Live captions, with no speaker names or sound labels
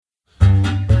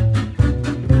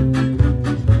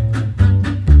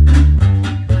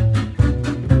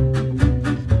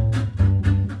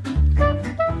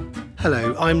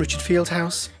I'm Richard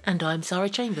Fieldhouse. And I'm Sara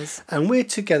Chambers. And we're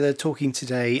together talking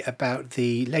today about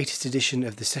the latest edition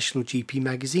of the Sessional GP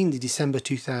Magazine, the December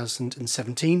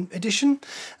 2017 edition,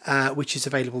 which is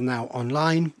available now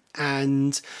online.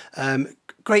 And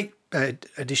great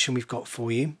edition we've got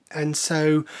for you. And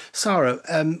so, Sara,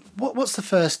 what's the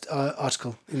first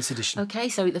article in this edition? Okay,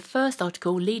 so the first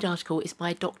article, lead article, is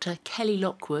by Dr. Kelly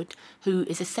Lockwood, who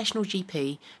is a sessional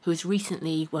GP who has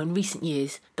recently, in recent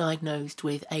years, diagnosed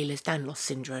with Ehlers-Danlos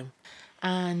syndrome.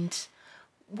 And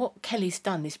what Kelly's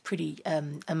done is pretty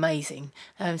amazing.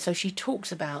 So she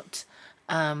talks about,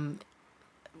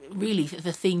 really,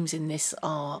 the themes in this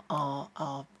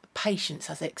are patients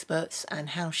as experts, and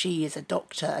how she as a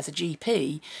doctor, as a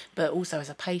GP, but also as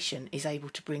a patient, is able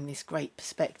to bring this great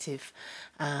perspective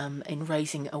in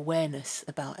raising awareness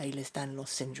about Ehlers-Danlos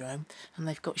syndrome.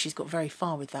 And she's got very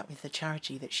far with that with the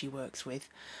charity that she works with,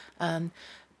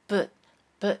 but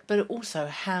also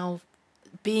how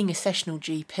being a sessional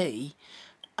GP,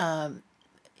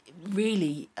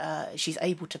 really she's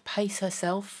able to pace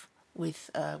herself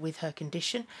with her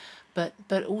condition, but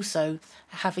also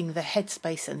having the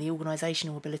headspace and the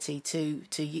organisational ability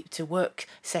to work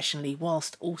sessionally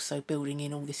whilst also building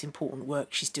in all this important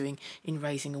work she's doing in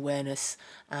raising awareness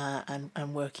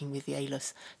and working with the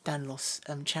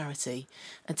Ehlers-Danlos charity.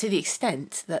 And to the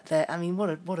extent that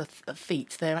what a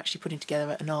feat, they're actually putting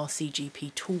together an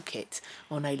NASGP toolkit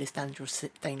on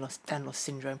Ehlers-Danlos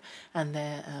syndrome, and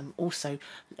they're also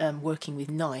working with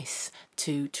NICE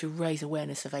to raise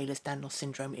awareness of Ehlers-Danlos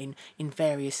syndrome in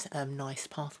various NICE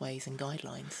pathways and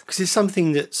guidelines. Because it's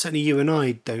something that certainly you and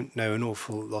I don't know an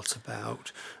awful lot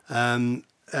about.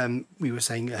 We were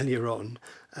saying earlier on,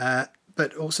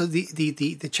 but also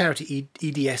the charity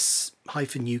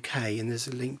EDS-UK, and there's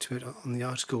a link to it on the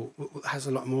article, has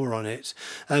a lot more on it.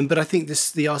 But I think the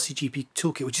RCGP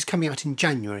toolkit, which is coming out in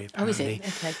January, apparently. Oh,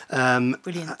 is it? Okay.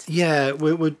 Brilliant. Yeah,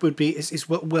 would be is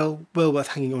well worth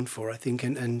hanging on for, I think,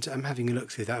 and I'm having a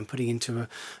look through that and putting into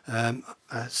a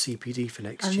CPD for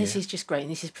next year. And this is just great,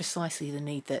 and this is precisely the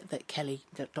need that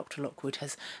Dr. Lockwood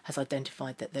has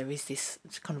identified, that there is this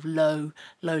kind of low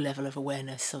level of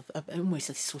awareness of almost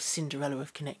a sort of Cinderella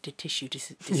of connected tissue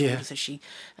disorders,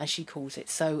 as she calls it.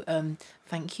 So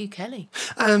thank you, Kelly.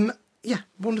 Yeah,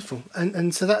 wonderful.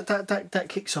 And so that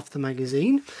kicks off the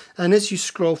magazine. And as you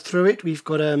scroll through it, we've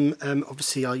got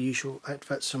obviously our usual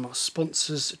adverts from our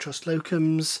sponsors, Trust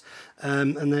Locums,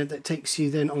 and then that takes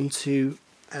you then on to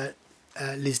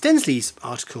Liz Densley's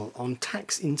article on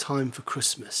tax in time for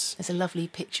Christmas. There's a lovely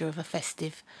picture of a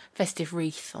festive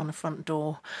wreath on a front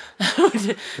door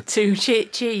to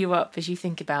cheer you up as you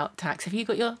think about tax. Have you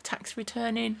got your tax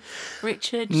return in,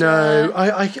 Richard? No,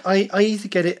 I either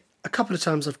get it, a couple of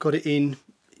times I've got it in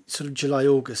sort of July,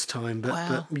 August time, but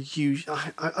wow.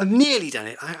 I've nearly done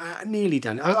it. I nearly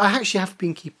done it. I actually have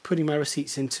been putting my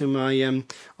receipts into my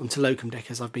onto locum deck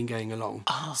as I've been going along.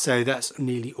 Oh. So that's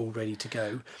nearly all ready to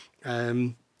go.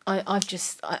 I've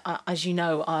just, as you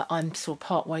know, I'm sort of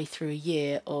part way through a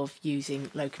year of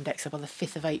using locum deck. So by the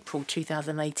 5th of April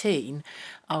 2018,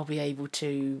 I'll be able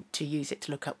to use it to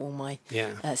look up all my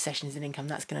sessions and income.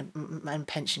 That's going to, and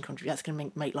pension contribute. That's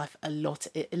going to make life a lot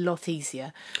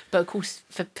easier. But of course,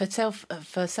 for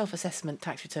self-assessment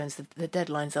tax returns, the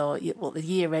deadlines are the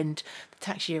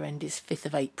tax year end is 5th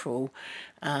of April,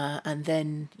 and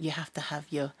then you have to have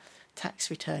your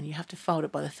tax return. You have to file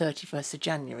it by the 31st of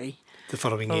January. The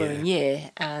following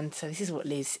year, and so this is what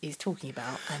Liz is talking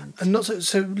about. And not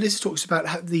so Liz talks about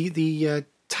how the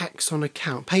tax on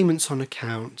account, payments on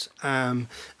account, and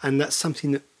that's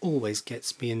something that always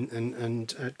gets me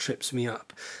and trips me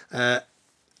up.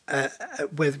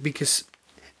 Because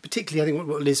particularly, I think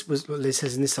what Liz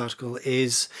says in this article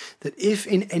is that if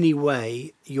in any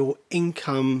way your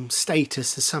income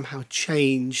status has somehow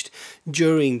changed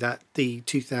during the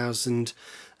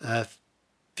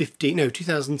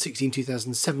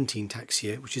 2016-2017 tax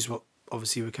year, which is what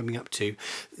obviously we're coming up to.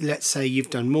 Let's say you've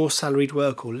done more salaried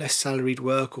work or less salaried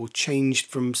work, or changed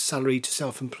from salary to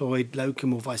self-employed,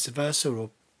 locum, or vice versa, or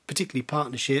particularly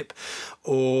partnership,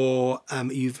 or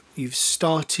you've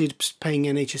started paying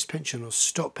NHS pension or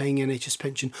stopped paying NHS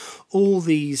pension. All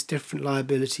these different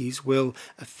liabilities will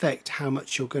affect how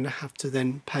much you're going to have to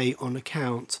then pay on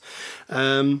account.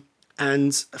 And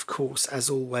of course, as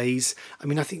always, I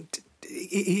think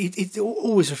it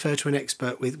always refer to an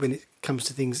expert when it comes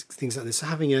to things like this. So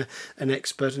having an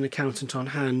expert, an accountant on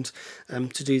hand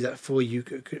to do that for you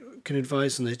can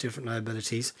advise on those different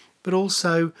liabilities. But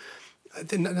also,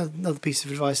 another piece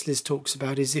of advice Liz talks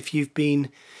about is if you're going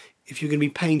to be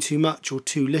paying too much or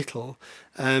too little,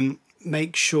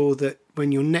 make sure that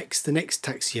when the next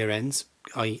tax year ends,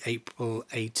 i.e. April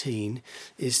 18,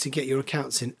 is to get your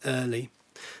accounts in early.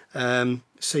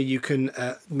 So you can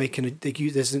make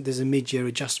there's a mid-year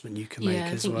adjustment you can make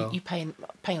as well. You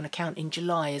pay on account in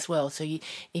July as well. So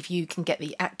if you can get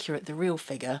the real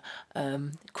figure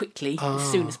quickly,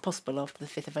 as soon as possible after the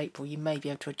 5th of April, you may be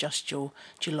able to adjust your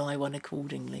July one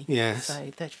accordingly. Yes. So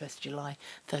 31st of July,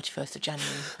 31st of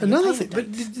January. Another thing,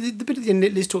 but the bit at the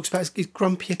end Liz talks about is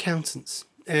grumpy accountants.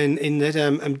 And in that,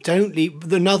 don't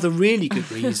leave. Another really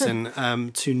good reason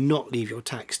to not leave your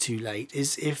tax too late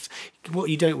is if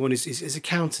what you don't want is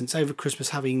accountants over Christmas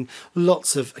having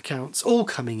lots of accounts all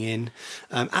coming in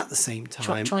at the same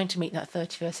time. Trying to meet that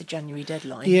 31st of January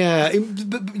deadline. Yeah,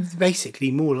 but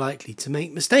basically more likely to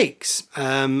make mistakes.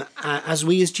 As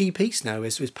we as GPs know,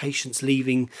 as patients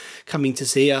coming to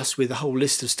see us with a whole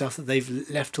list of stuff that they've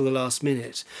left till the last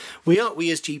minute, we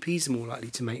as GPs are more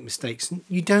likely to make mistakes. And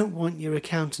you don't want your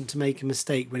accountant to make a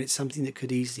mistake when it's something that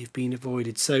could easily have been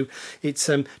avoided. So it's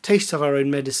taste of our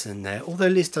own medicine there. Although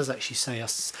Liz does actually say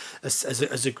us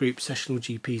as a group, sessional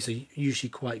GPs are usually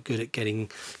quite good at getting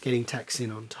tax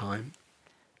in on time.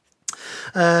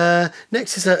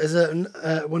 Next is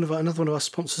another one of our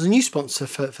sponsors, a new sponsor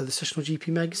for the Sessional GP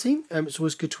Magazine. It's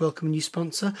always good to welcome a new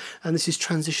sponsor, and this is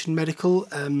Transition Medical,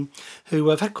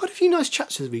 who I've had quite a few nice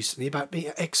chats with recently about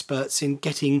being experts in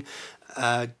getting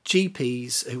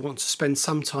GPs who want to spend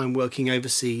some time working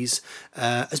overseas,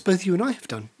 as both you and I have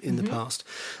done in the past,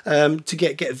 to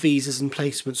get visas and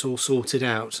placements all sorted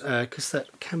out, because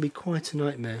that can be quite a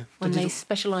nightmare. When they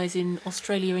specialise in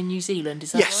Australia and New Zealand,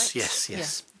 is that right? Yes. Yeah.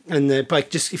 And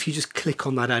if you just click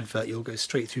on that advert, you'll go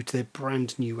straight through to their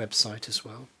brand new website as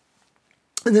well.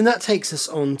 And then that takes us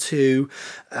on to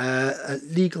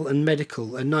legal and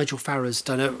medical. And Nigel Farrer's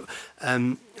done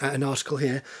an article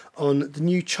here on the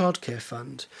new childcare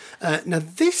fund. Now,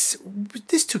 this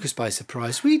took us by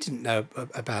surprise. We didn't know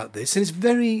about this, and it's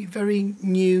very, very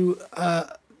new,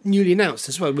 newly announced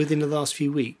as well within the last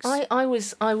few weeks. I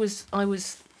was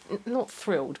not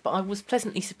thrilled, but I was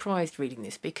pleasantly surprised reading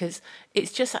this, because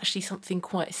it's just actually something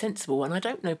quite sensible, and I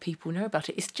don't know people know about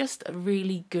it. It's just a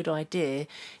really good idea.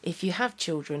 If you have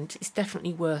children, it's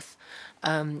definitely worth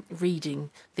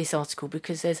reading this article,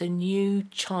 because there's a new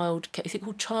is it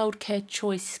called childcare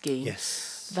choice scheme?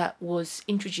 Yes. That was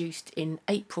introduced in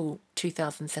April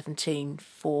 2017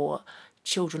 for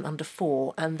children under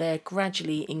 4, and they're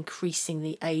gradually increasing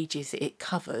the ages it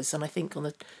covers, and I think on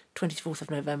the 24th of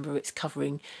November it's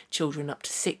covering children up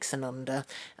to 6 and under,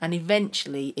 and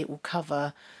eventually it will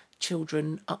cover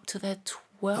children up to their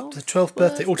 12th up to 12th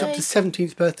birthday, or up to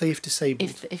 17th birthday if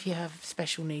disabled. If you have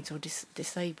special needs or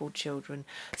disabled children.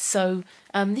 So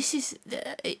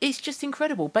it's just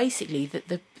incredible. Basically,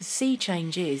 the sea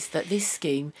change is that this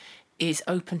scheme is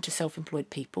open to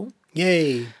self-employed people.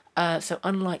 Yay! So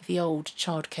unlike the old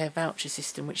childcare voucher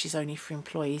system, which is only for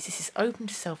employees, this is open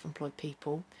to self-employed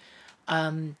people.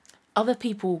 Other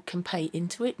people can pay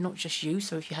into it, not just you.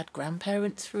 So if you had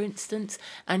grandparents, for instance,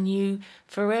 and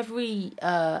for every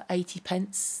 80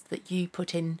 pence that you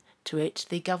put into it,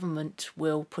 the government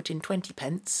will put in 20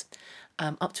 pence,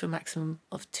 up to a maximum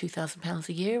of £2,000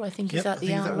 a year, I think. Is that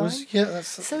the outline?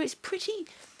 So it's pretty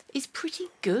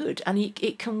good, and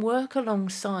it can work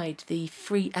alongside the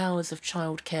free hours of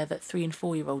childcare that 3 and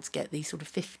 4-year-olds get, these sort of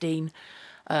 15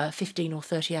 or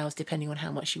 30 hours, depending on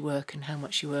how much you work and how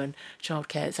much you earn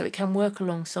childcare. So it can work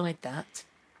alongside that,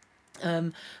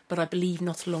 but I believe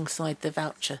not alongside the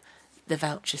voucher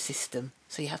system.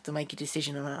 So you have to make a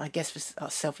decision, and I guess for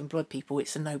us self-employed people,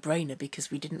 it's a no-brainer,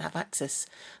 because we didn't have access,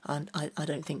 and I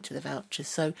don't think, to the vouchers.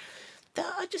 So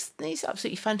it's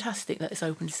absolutely fantastic that it's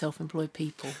open to self-employed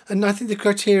people. And I think the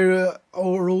criteria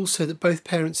are also that both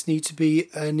parents need to be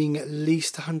earning at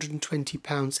least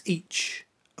 £120 each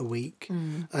a week,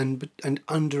 and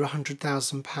under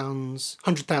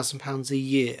 £100,000 a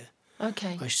year.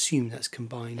 Okay. I assume that's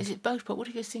combined. Is it both? But what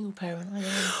if you're a single parent? I don't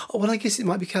know. Oh, well, I guess it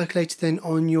might be calculated then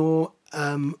on your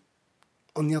on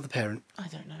the other parent. I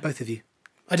don't know. Both of you.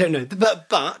 I don't know, but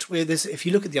if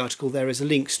you look at the article, there is a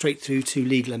link straight through to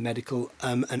Legal and Medical,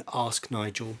 and ask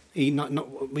Nigel. We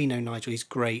know Nigel; he's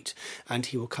great, and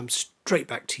he will come straight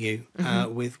back to you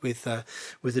with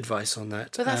advice on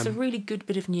that. But that's a really good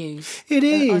bit of news. It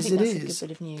is. I think that's a good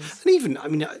bit of news. And even,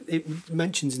 it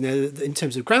mentions in there that in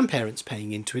terms of grandparents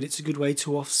paying into it, it's a good way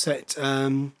to offset.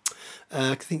 I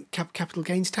think capital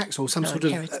gains tax or some sort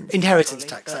of inheritance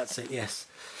tax. That's it. Yes.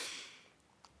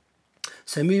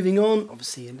 So moving on,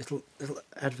 obviously a little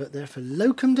advert there for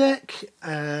Locum Deck,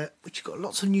 which you've got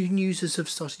lots of new users have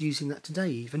started using that today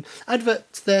even.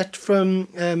 Advert there from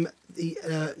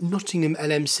the Nottingham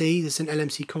LMC. There's an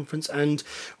LMC conference and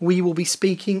we will be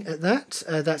speaking at that.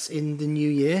 That's in the new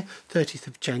year, 30th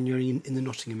of January in the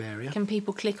Nottingham area. Can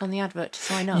people click on the advert to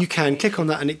sign up? You can click on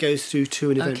that and it goes through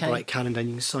to an Eventbrite Okay. calendar and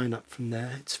you can sign up from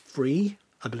there. It's free,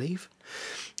 I believe.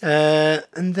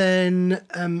 And then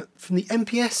from the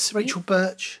MPS, Rachel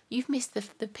Birch. You've missed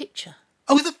the picture.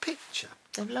 Oh, the picture.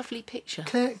 The lovely picture.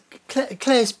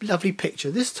 Claire's lovely picture.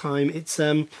 This time it's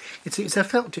a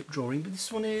felt tip drawing, but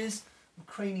this one is, I'm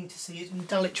craning to see it, in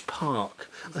Dulwich Park.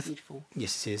 It's beautiful.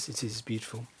 Yes, it is. It is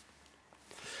beautiful.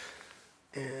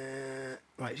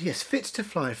 Right, yes, Fit to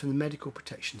Fly from the Medical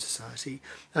Protection Society.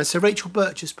 So Rachel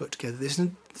Birch has put together this,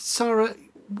 and Sara,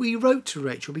 we wrote to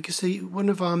Rachel because one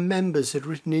of our members had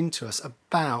written into us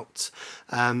about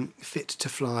Fit to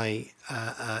Fly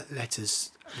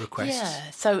letters requests.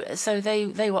 Yeah, so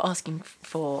they were asking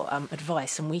for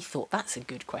advice, and we thought that's a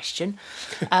good question.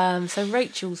 So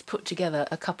Rachel's put together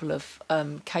a couple of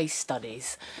case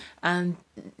studies, and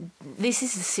this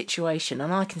is a situation,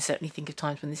 and I can certainly think of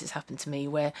times when this has happened to me,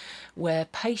 where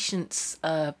patients,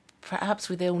 perhaps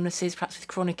with illnesses, perhaps with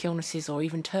chronic illnesses, or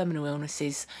even terminal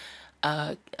illnesses,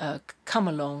 come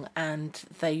along, and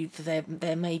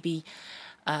they're maybe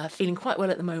feeling quite well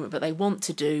at the moment, but they want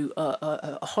to do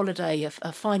a holiday,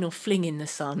 a final fling in the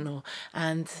sun,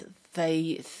 and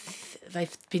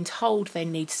they've been told they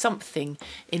need something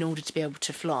in order to be able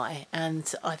to fly.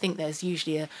 And I think there's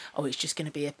usually it's just going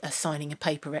to be a signing a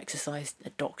paper exercise.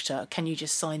 A doctor, can you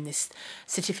just sign this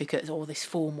certificate or this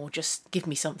form, or just give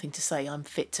me something to say I'm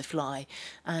fit to fly?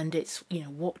 And it's,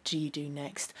 what do you do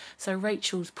next? So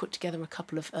Rachel's put together a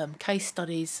couple of case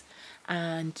studies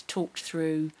and talked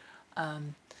through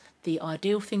the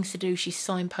ideal things to do. She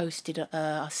signposted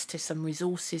us to some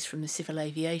resources from the Civil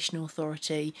Aviation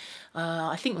Authority.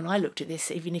 I think when I looked at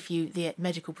this, even if the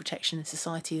Medical Protection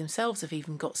Society themselves have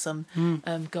even got some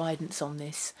guidance on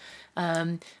this.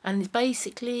 And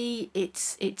basically,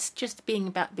 it's just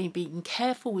being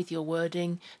careful with your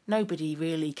wording. Nobody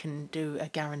really can do a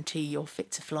guarantee you're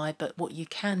fit to fly, but what you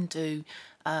can do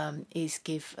is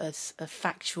give us a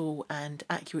factual and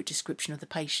accurate description of the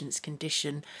patient's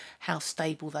condition, how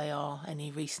stable they are, any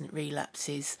recent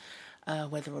relapses,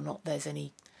 whether or not there's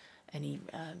any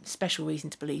special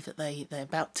reason to believe that they're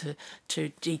about to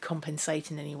decompensate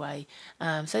in any way.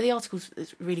 So the article's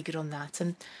really good on that.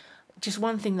 And just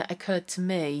one thing that occurred to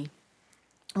me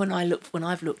when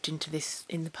I've looked into this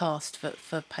in the past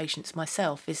for patients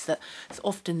myself, is that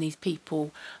often these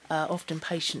people, often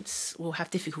patients will have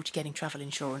difficulty getting travel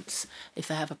insurance if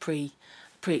they have a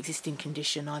pre-existing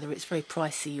condition. Either it's very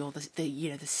pricey, or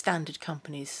the standard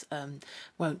companies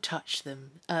won't touch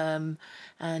them.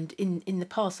 And in the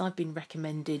past, I've been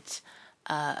recommended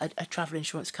a travel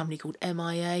insurance company called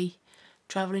MIA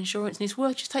Travel Insurance, and it's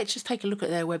worth just take a look at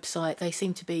their website. They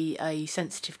seem to be a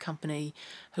sensitive company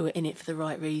who are in it for the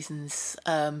right reasons,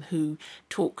 who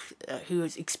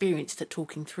is experienced at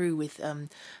talking through with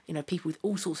people with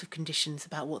all sorts of conditions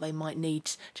about what they might need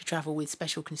to travel with,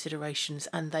 special considerations,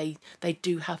 and they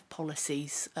do have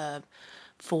policies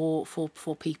for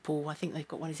people. I think they've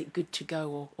got one, is it good to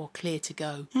go or clear to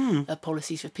go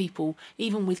policies for people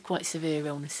even with quite severe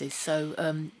illnesses.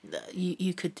 So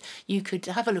you could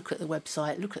have a look at the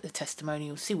website, look at the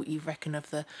testimonials, see what you reckon of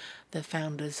the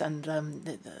founders, and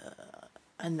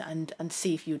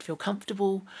see if you would feel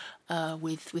comfortable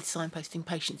with signposting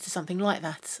patients to something like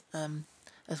that,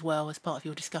 as well as part of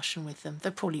your discussion with them.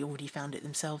 They've probably already found it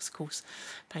themselves, of course.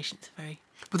 Patients are very...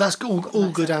 But that's all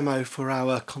good ammo for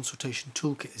our consultation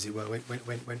toolkit, as it were,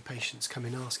 when patients come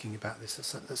in asking about this.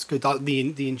 That's good.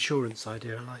 The insurance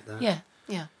idea, I like that.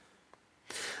 Yeah.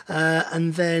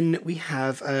 And then we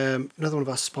have another one of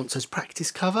our sponsors,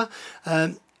 Practice Cover.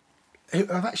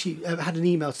 I've actually had an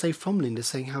email today from Linda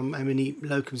saying how many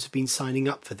locums have been signing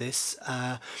up for this.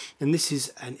 And this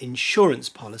is an insurance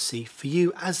policy for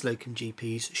you as locum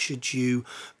GPs should you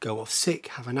go off sick,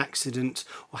 have an accident,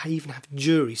 or even have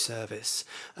jury service.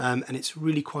 And it's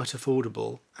really quite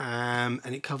affordable. And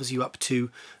it covers you up to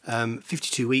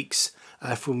 52 weeks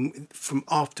from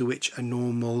after which a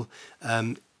normal...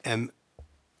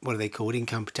 what are they called?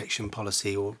 Income protection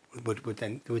policy, or would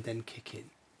then kick in.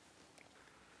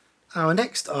 Our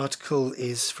next article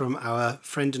is from our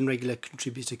friend and regular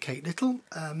contributor Kate Little.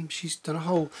 She's done a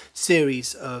whole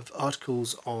series of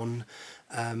articles on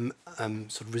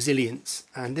sort of resilience,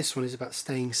 and this one is about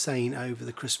staying sane over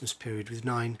the Christmas period with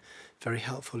 9 very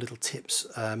helpful little tips.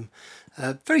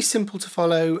 Very simple to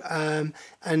follow,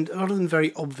 and a lot of them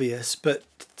very obvious, but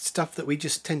stuff that we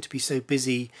just tend to be so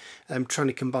busy trying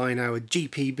to combine our busy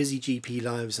GP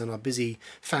lives and our busy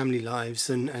family lives,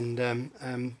 and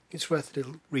it's worth a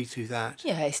little read through that.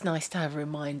 Yeah, it's nice to have a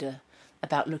reminder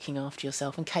about looking after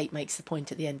yourself. And Kate makes the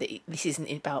point at the end that this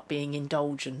isn't about being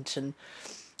indulgent, and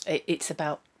it's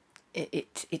about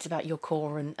it's about your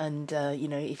core, and you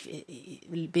know, if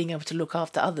being able to look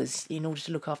after others. In order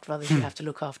to look after others, you have to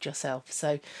look after yourself.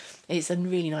 So it's a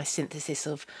really nice synthesis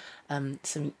of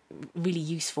some really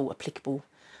useful, applicable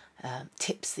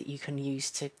tips that you can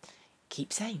use to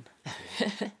keep sane.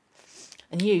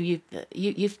 And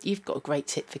you've got a great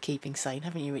tip for keeping sane,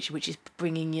 haven't you, Richard? Which is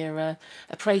bringing your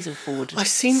appraisal forward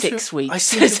 6 weeks. I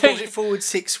seem to have brought it forward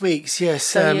 6 weeks. Yes.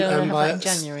 So you'll have that in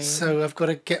January. So I've got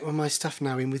to get my stuff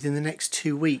now in within the next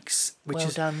 2 weeks, which well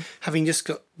is done. Having just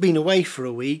been away for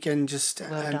a week and just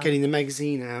Well getting the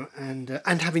magazine out and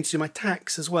having to do my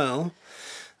tax as well.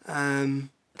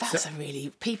 That's a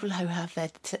really people who have their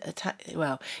tax.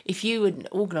 Well, if you would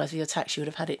organise with your tax, you would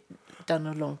have had it done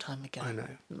a long time ago. I know,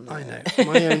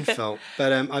 my own fault.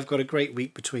 But I've got a great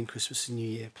week between Christmas and New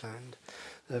Year planned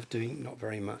of doing not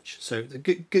very much. So a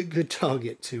good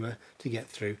target to get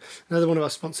through. Another one of our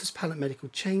sponsors, Pallet Medical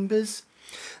Chambers.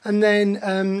 And then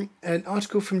an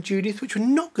article from Judith, which we're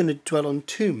not going to dwell on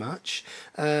too much.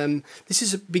 This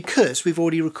is because we've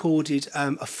already recorded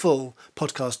a full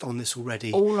podcast on this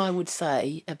already. All I would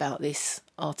say about this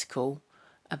article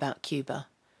about Cuba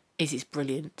is it's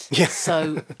brilliant. Yeah.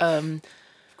 So, of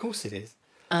course it is.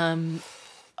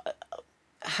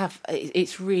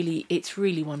 It's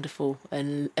really wonderful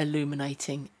and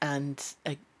illuminating, and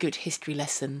a good history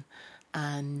lesson,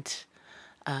 and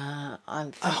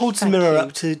it holds the mirror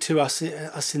up to us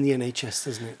in the NHS,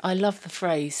 doesn't it? I love the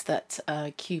phrase that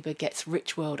Cuba gets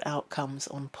rich world outcomes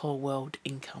on poor world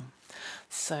income.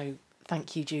 So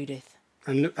thank you, Judith.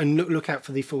 And look out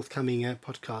for the forthcoming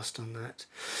podcast on that.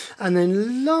 And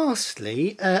then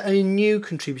lastly, a new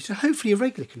contributor, hopefully a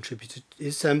regular contributor,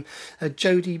 is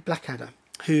Jodie Blackadder,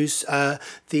 who's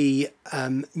the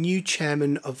new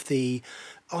chairman of the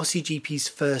RCGP's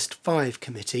First Five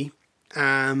Committee.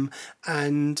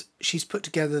 And she's put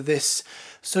together this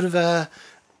sort of a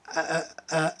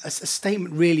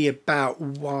statement really about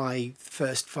why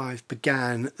First Five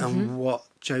began and what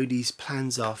Jodie's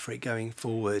plans are for it going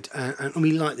forward, and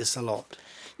we like this a lot.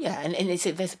 Yeah, and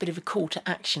there's a bit of a call to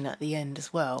action at the end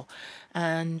as well,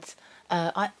 and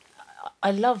I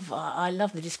love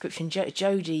the description.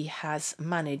 Jodie has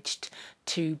managed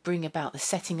to bring about the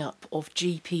setting up of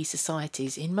GP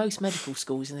societies in most medical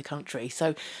schools in the country.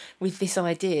 So with this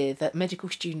idea that medical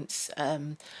students,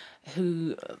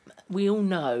 who we all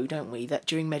know, don't we, that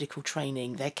during medical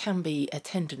training there can be a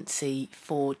tendency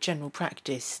for general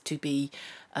practice to be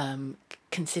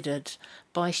considered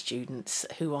by students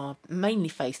who are mainly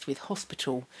faced with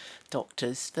hospital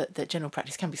doctors, that general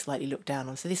practice can be slightly looked down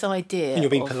on. So this idea... And you're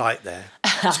being polite there.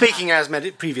 Speaking as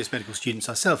previous medical students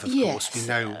ourselves, of course, we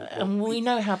know... and we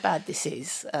know how bad this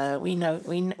is. We know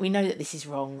that this is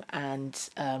wrong, and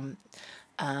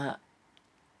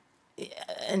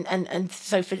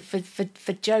so for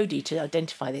Jodie to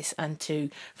identify this and to,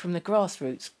 from the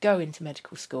grassroots, go into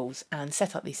medical schools and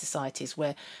set up these societies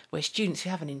where students who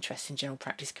have an interest in general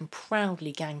practice can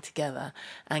proudly gang together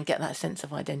and get that sense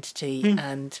of identity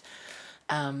and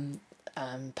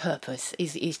purpose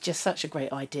is just such a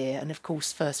great idea. And of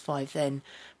course, First Five then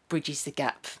bridges the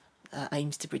gap,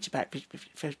 aims to bridge the gap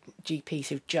for GPs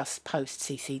who just post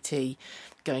CCT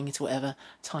going into whatever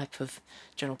type of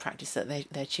general practice that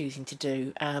they're choosing to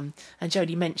do. And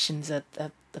Jodie mentions the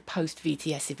post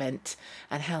VTS event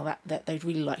and how that they'd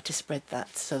really like to spread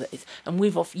that, so that it's, and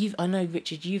I know,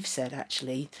 Richard, you've said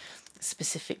actually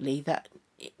specifically that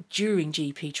during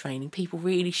GP training people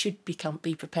really should be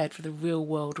prepared for the real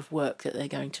world of work that they're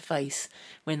going to face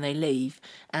when they leave,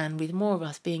 and with more of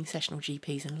us being sessional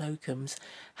GPs and locums,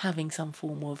 having some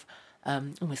form of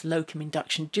almost locum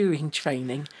induction during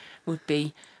training would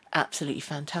be absolutely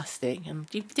fantastic. And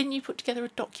didn't you put together a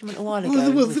document a while ago?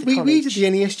 We did, the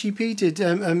NASGP did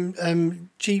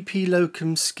GP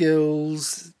locum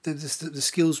skills, the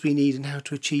skills we need and how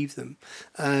to achieve them,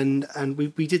 and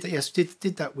we did that. Yes,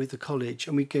 did that with the college,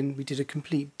 and we did a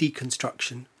complete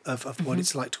deconstruction of what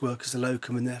it's like to work as a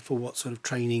locum, and therefore what sort of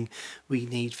training we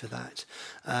need for that.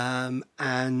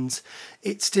 And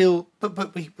it's still,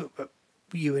 but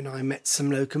you and I met some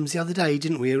locums the other day,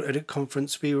 didn't we, at a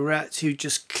conference we were at, who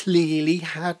just clearly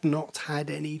had not had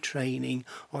any training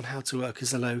on how to work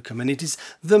as a locum. And it is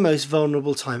the most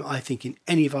vulnerable time, I think, in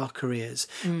any of our careers,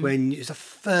 when it's the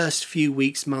first few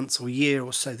weeks, months or year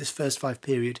or so, this first 5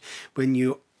 period, when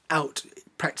you're out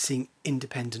practicing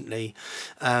independently.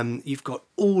 You've got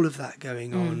all of that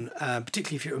going on,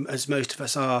 particularly if you're, as most of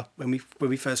us are, when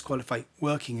we first qualify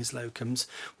working as locums,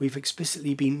 we've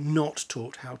explicitly been not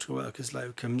taught how to work as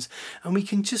locums, and we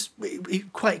can just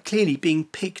quite clearly being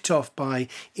picked off by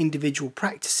individual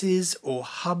practices or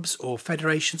hubs or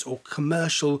federations or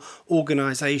commercial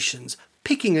organisations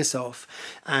picking us off,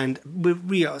 and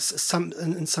some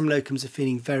locums are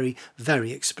feeling very,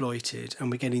 very exploited, and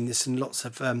we're getting this in lots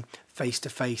of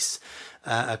face-to-face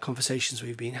conversations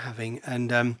we've been having,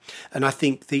 and I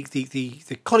think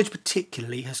the college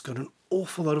particularly has got an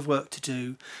awful lot of work to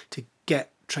do to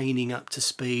get training up to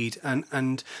speed, and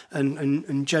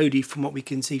Jodie, from what we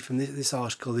can see from this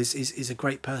article, is a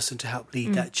great person to help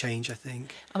lead that change, I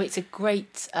think. Oh, it's a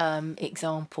great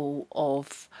example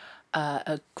of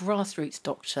a grassroots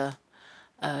doctor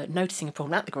noticing a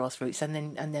problem at the grassroots, and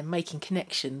then making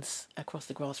connections across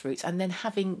the grassroots, and then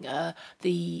having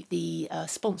the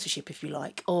sponsorship, if you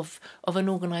like, of an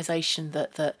organisation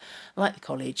that like the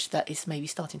college, that is maybe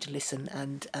starting to listen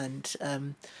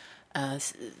and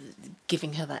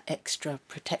giving her that extra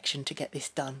protection to get this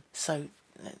done. So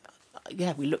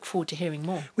yeah, we look forward to hearing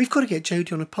more. We've got to get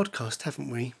Jodie on a podcast, haven't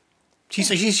we? She's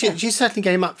certainly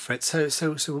game up for it, so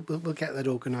we'll get that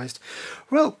organised.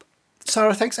 Well,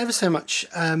 Sara, thanks ever so much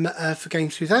for going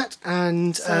through that.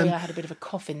 And sorry, I had a bit of a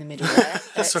cough in the middle there.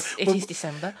 It is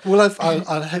December. Well,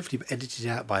 I'll hopefully edit it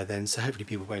out by then, so hopefully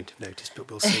people won't have noticed,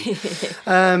 but we'll see.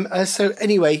 So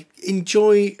anyway,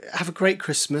 enjoy, have a great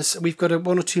Christmas. We've got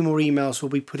 1 or 2 more emails we'll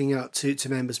be putting out to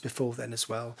members before then as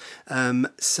well.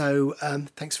 So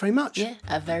thanks very much. Yeah,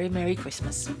 a very Merry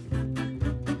Christmas.